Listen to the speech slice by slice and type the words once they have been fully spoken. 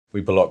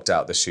We blocked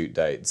out the shoot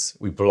dates.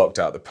 We blocked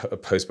out the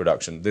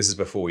post-production. This is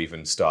before we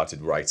even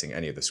started writing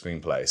any of the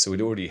screenplay. So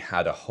we'd already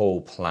had a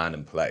whole plan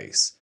in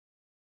place.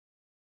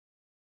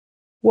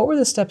 What were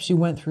the steps you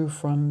went through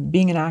from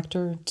being an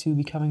actor to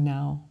becoming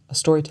now a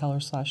storyteller /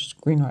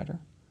 screenwriter?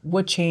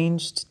 What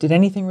changed? Did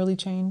anything really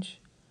change?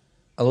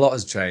 A lot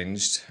has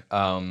changed,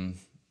 and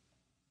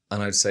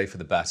I'd say for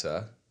the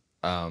better,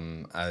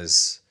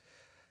 as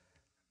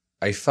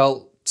I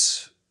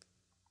felt,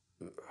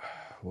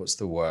 what's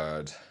the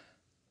word?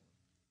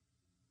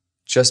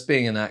 Just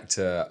being an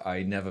actor,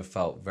 I never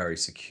felt very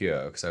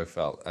secure because I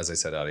felt, as I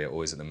said earlier,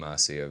 always at the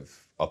mercy of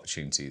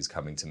opportunities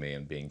coming to me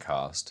and being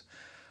cast.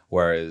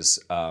 Whereas,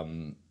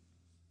 you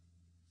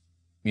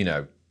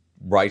know,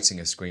 writing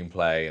a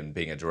screenplay and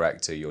being a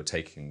director, you're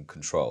taking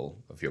control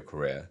of your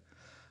career.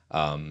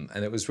 And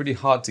it was really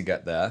hard to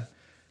get there,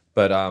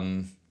 but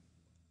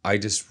I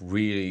just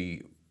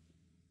really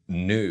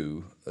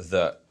knew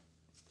that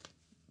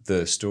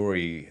the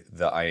story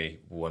that I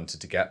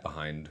wanted to get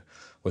behind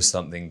was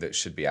something that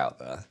should be out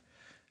there.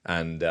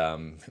 And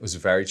it was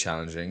very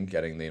challenging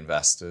getting the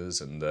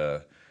investors and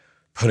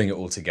putting it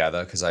all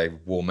together, because I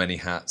wore many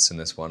hats in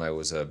this one. I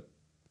was a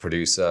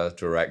producer,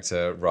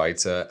 director,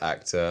 writer,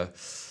 actor.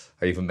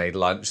 I even made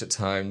lunch at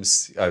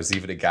times. I was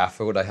even a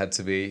gaffer when I had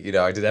to be. You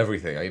know, I did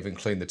everything. I even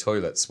cleaned the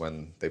toilets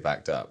when they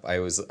backed up.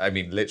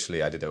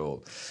 Literally, I did it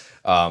all.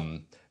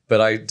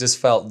 But I just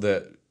felt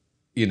that,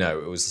 you know,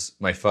 it was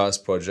my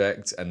first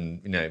project,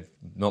 and, you know,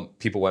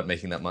 people weren't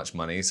making that much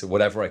money. So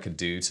whatever I could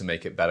do to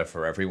make it better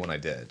for everyone, I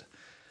did.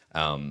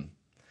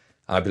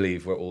 I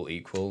believe we're all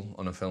equal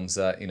on a film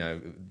set. You know,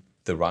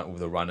 the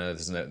runner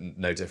is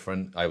no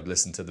different. I would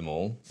listen to them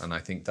all, and I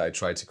think that I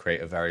tried to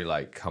create a very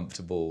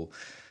comfortable,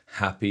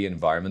 happy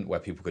environment where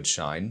people could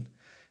shine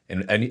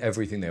in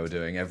everything they were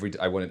doing.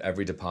 I wanted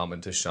every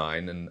department to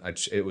shine, and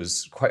it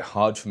was quite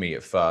hard for me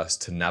at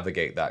first to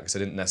navigate that because I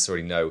didn't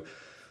necessarily know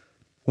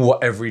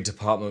what every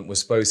department was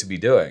supposed to be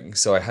doing.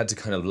 So I had to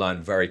kind of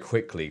learn very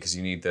quickly, because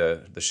you need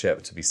the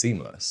ship to be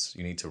seamless.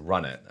 You need to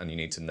run it, and you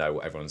need to know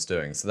what everyone's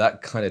doing. So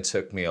that kind of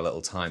took me a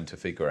little time to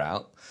figure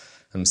out.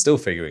 I'm still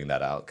figuring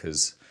that out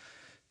because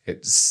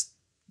it's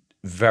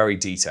very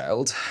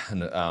detailed.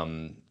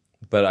 And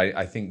but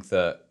I think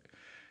that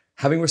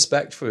having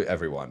respect for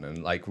everyone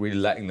and really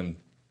letting them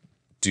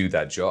do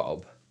their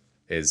job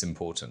is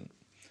important.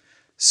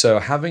 So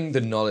having the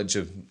knowledge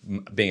of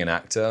being an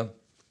actor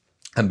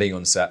and being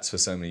on sets for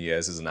so many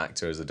years as an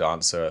actor, as a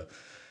dancer,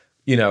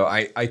 you know,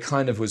 I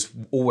kind of was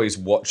always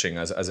watching.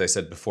 As I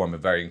said before, I'm a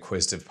very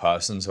inquisitive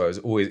person. So I was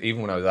always,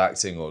 even when I was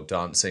acting or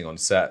dancing on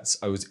sets,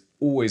 I was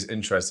always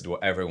interested in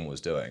what everyone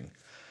was doing.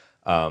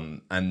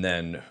 And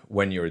then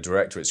when you're a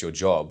director, it's your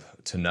job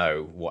to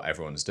know what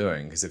everyone's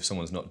doing. Because if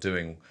someone's not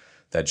doing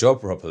their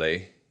job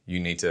properly, you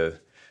need to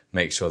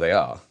make sure they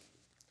are.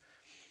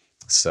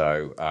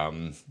 So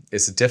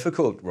it's a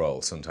difficult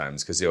role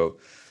sometimes, because you'll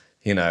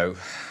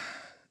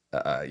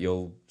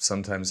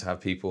sometimes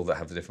have people that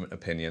have different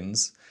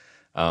opinions,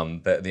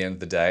 but at the end of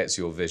the day, it's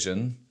your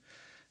vision,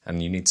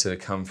 and you need to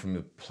come from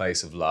a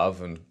place of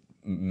love and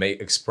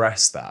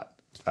express that.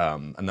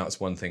 And that's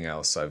one thing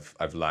else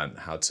I've learned,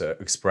 how to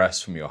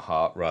express from your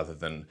heart rather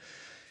than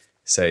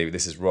say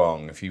this is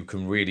wrong. If you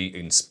can really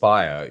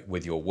inspire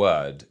with your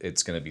word,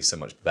 it's going to be so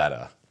much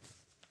better.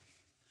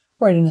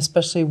 Right, and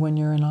especially when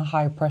you're in a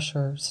high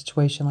pressure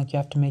situation, like you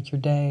have to make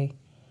your day,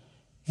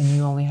 and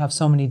you only have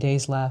so many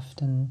days left,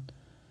 and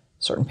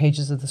certain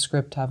pages of the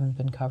script haven't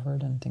been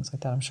covered and things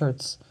like that. I'm sure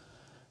it's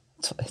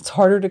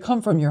harder to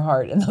come from your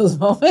heart in those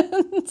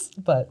moments.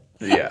 But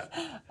yeah.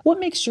 What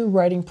makes your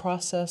writing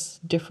process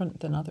different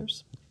than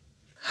others?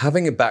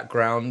 Having a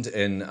background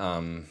in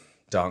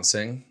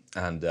dancing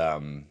and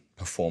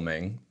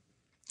performing,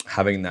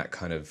 having that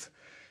kind of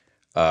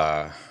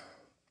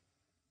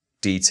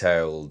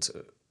detailed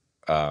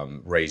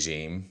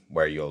regime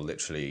where you're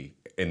literally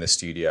in the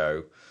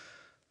studio.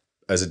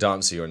 As a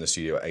dancer, you're in the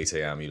studio at 8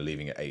 a.m., you're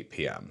leaving at 8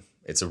 p.m.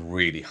 It's a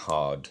really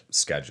hard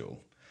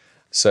schedule.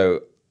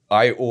 So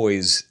I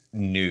always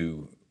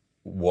knew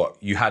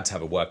you had to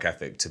have a work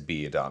ethic to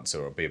be a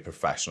dancer or be a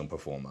professional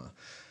performer.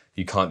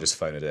 You can't just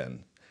phone it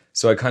in.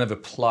 So I kind of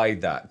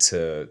applied that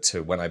to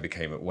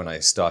when I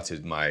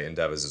started my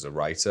endeavors as a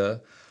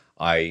writer.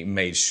 I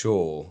made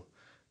sure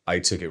I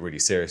took it really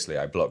seriously.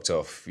 I blocked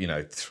off,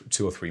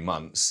 2 or 3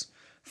 months,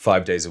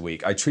 5 days a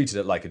week. I treated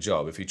it like a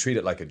job. If you treat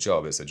it like a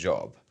job, it's a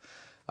job.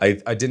 I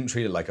didn't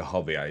treat it like a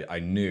hobby. I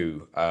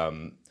knew.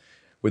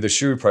 With the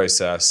SHUROO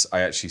process, I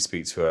actually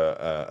speak to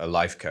a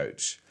life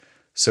coach.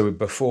 So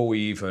before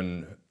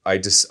I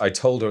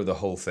told her the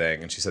whole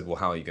thing, and she said, well,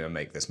 how are you going to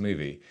make this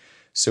movie?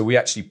 So we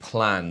actually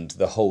planned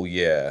the whole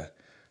year.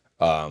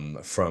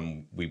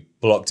 We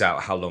blocked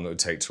out how long it would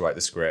take to write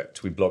the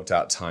script. We blocked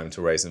out time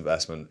to raise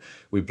investment.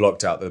 We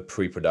blocked out the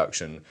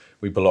pre-production.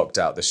 We blocked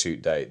out the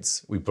shoot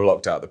dates. We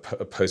blocked out the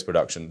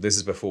post-production. This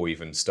is before we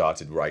even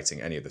started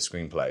writing any of the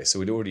screenplay. So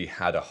we'd already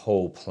had a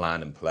whole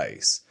plan in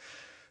place.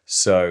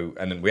 So,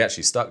 and then we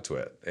actually stuck to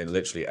it. And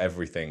literally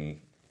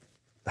everything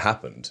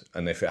happened.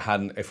 And I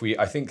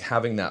think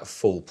having that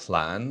full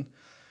plan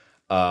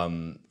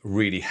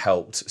really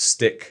helped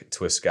stick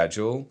to a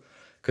schedule.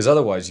 Because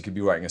otherwise you could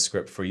be writing a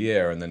script for a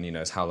year and then,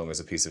 it's how long is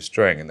a piece of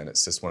string? And then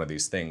it's just one of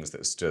these things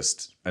that's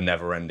just a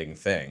never-ending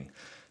thing.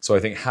 So I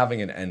think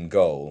having an end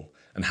goal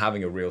and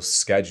having a real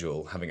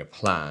schedule, having a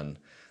plan,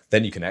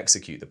 then you can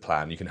execute the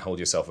plan. You can hold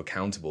yourself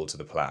accountable to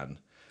the plan.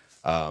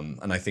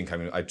 And I think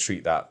I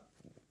treat that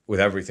with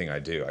everything I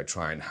do. I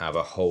try and have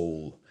a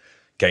whole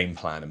game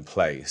plan in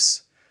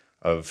place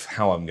of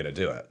how I'm going to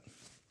do it.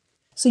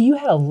 So you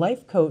had a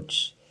life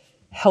coach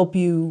help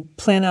you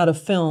plan out a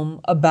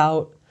film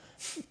about,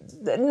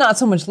 not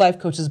so much life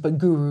coaches, but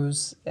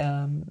gurus.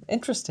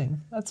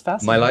 Interesting. That's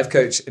fascinating. My life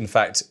coach, in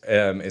fact,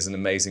 is an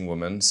amazing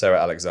woman,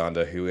 Sarah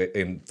Alexander, who,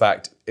 in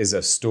fact, is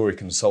a story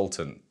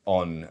consultant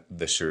on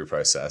the SHUROO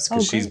process,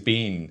 because she's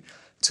been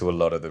to a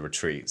lot of the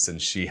retreats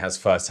and she has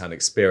firsthand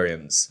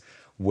experience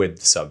with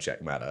the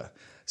subject matter.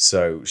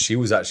 So she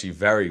was actually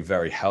very,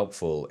 very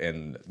helpful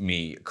in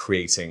me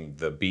creating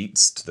the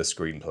beats to the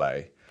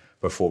screenplay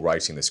before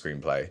writing the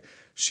screenplay.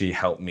 She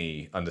helped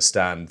me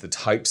understand the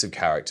types of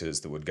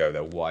characters that would go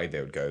there, why they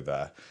would go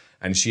there.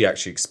 And she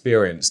actually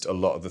experienced a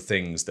lot of the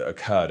things that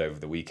occurred over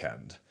the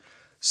weekend.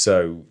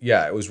 So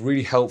yeah, it was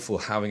really helpful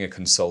having a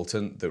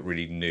consultant that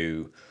really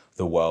knew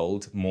the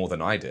world more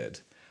than I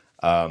did.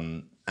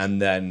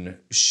 And then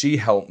she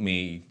helped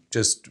me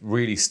just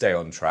really stay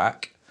on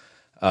track.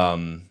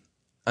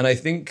 And I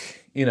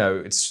think,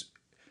 it's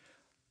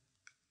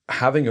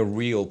having a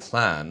real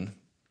plan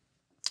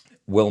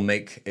will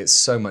make it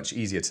so much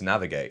easier to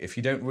navigate. If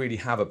you don't really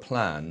have a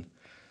plan,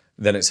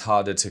 then it's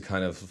harder to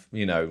kind of,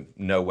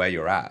 know where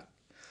you're at.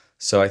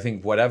 So I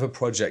think whatever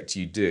project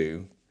you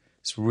do,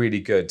 it's really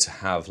good to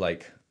have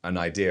like an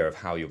idea of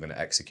how you're going to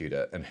execute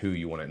it and who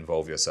you want to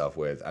involve yourself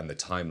with and the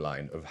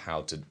timeline of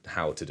how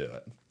to do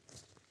it.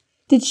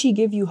 Did she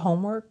give you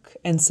homework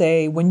and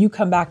say, when you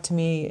come back to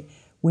me,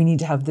 we need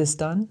to have this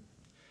done?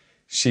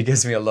 She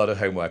gives me a lot of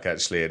homework,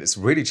 actually, and it's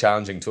really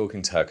challenging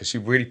talking to her because she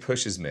really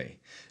pushes me.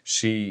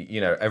 She,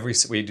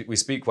 we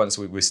speak once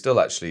a week. We still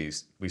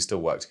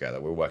work together.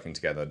 We're working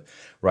together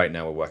right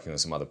now. We're working on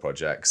some other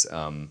projects,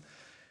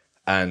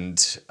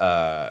 and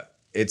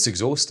it's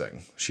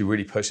exhausting. She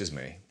really pushes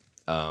me.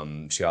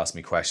 She asks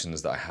me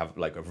questions that I have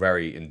like a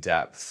very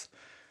in-depth,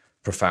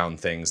 profound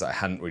things that I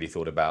hadn't really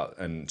thought about,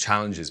 and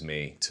challenges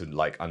me to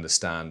like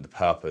understand the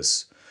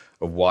purpose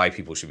of why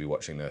people should be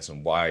watching this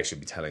and why I should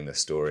be telling this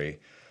story.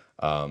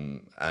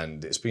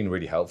 And it's been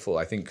really helpful.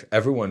 I think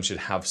everyone should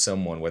have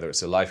someone, whether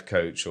it's a life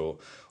coach or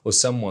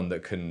someone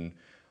that can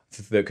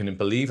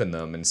believe in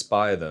them,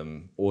 inspire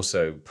them,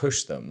 also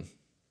push them.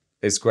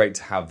 It's great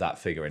to have that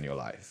figure in your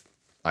life,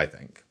 I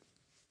think.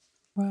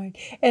 Right.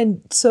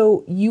 And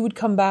so you would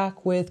come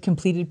back with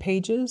completed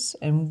pages,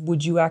 and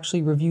would you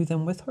actually review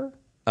them with her?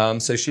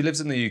 So she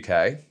lives in the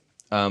UK,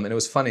 and it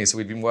was funny. So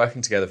we'd been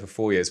working together for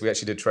 4 years. We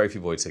actually did Trophy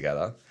Boy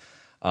together.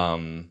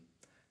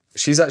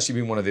 She's actually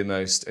been one of the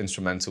most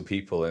instrumental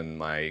people in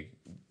my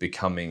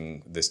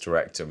becoming this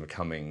director and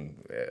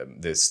becoming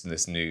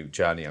this new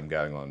journey I'm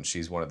going on.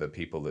 She's one of the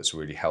people that's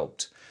really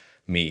helped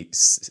me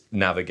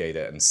navigate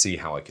it and see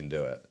how I can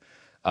do it.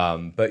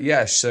 But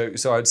yeah, so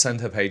I'd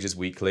send her pages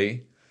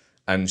weekly,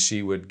 and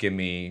she would give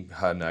me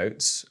her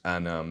notes,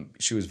 and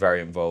she was very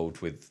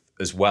involved with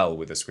the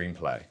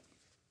screenplay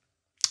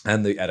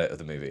and the edit of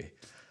the movie.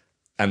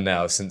 And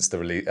now since the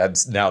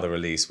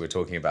release, we're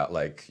talking about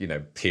like,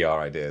 PR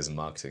ideas and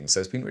marketing. So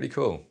it's been really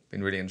cool,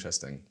 been really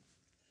interesting.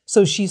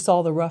 So she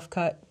saw the rough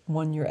cut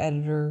when your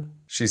editor...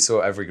 She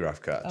saw every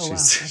rough cut. Oh, wow.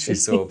 She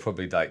saw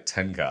probably like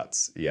 10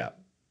 cuts, yeah.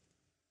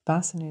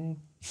 Fascinating.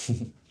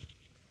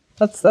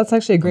 That's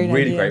actually a great idea. I'm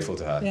really grateful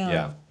to her,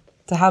 yeah.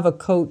 To have a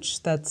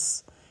coach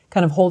that's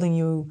kind of holding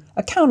you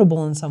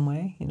accountable in some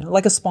way,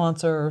 like a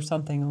sponsor or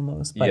something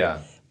almost,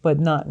 but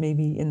not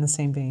maybe in the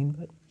same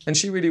vein. And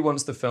she really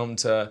wants the film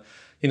to,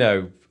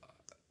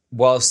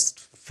 whilst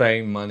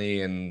fame,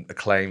 money, and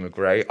acclaim are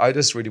great, I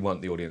just really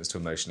want the audience to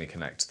emotionally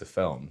connect to the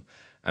film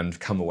and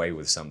come away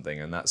with something.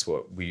 And that's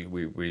what we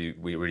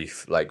really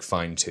like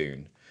fine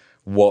tune.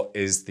 What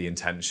is the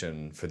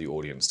intention for the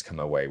audience to come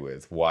away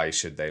with? Why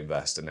should they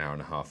invest an hour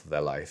and a half of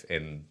their life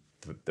in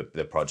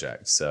the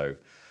project? So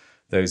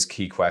those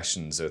key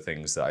questions are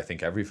things that I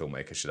think every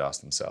filmmaker should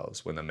ask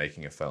themselves when they're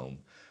making a film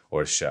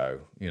or a show.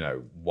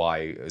 Why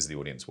is the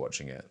audience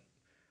watching it?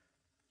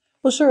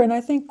 Well, sure. And I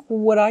think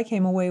what I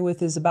came away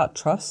with is about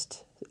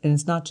trust. And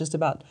it's not just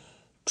about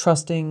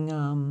trusting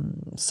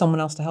someone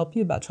else to help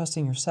you, about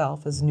trusting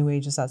yourself, as new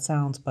age as that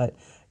sounds. But,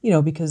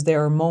 because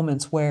there are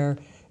moments where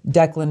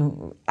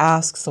Declan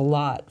asks a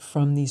lot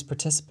from these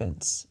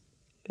participants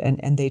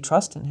and they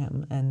trust in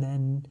him. And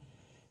then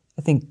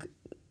I think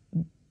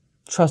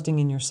trusting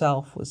in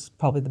yourself was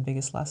probably the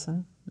biggest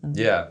lesson. And,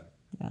 yeah.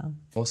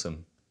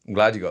 Awesome. I'm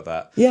glad you got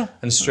that. Yeah.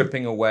 And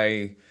stripping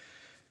away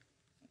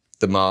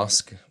the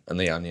mask and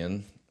the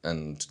onion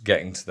and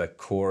getting to the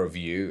core of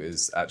you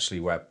is actually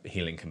where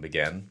healing can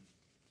begin.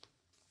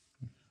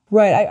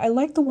 Right. I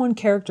like the one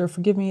character,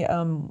 forgive me,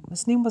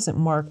 his name wasn't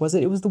Mark, was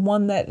it? It was the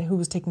one who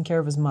was taking care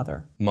of his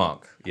mother.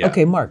 Mark, yeah.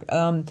 Okay, Mark.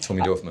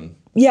 Tommy Dorfman.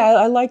 Yeah,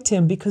 I liked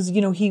him because,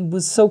 you know, he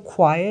was so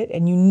quiet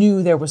and you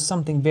knew there was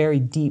something very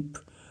deep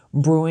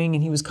brewing,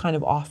 and he was kind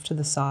of off to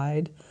the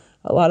side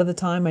a lot of the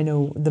time. I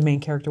know the main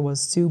character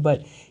was too,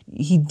 but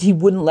he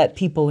wouldn't let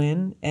people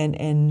in,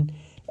 and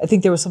I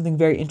think there was something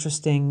very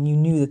interesting. You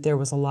knew that there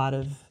was a lot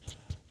of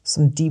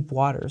some deep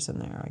waters in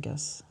there, I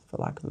guess, for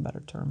lack of a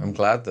better term. I'm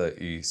glad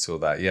that you saw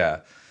that.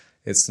 Yeah,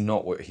 it's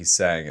not what he's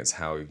saying, it's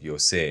how you're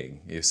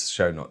seeing. It's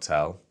show, not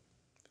tell.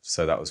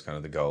 So that was kind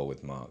of the goal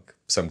with Mark.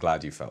 So I'm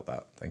glad you felt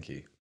that. Thank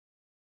you.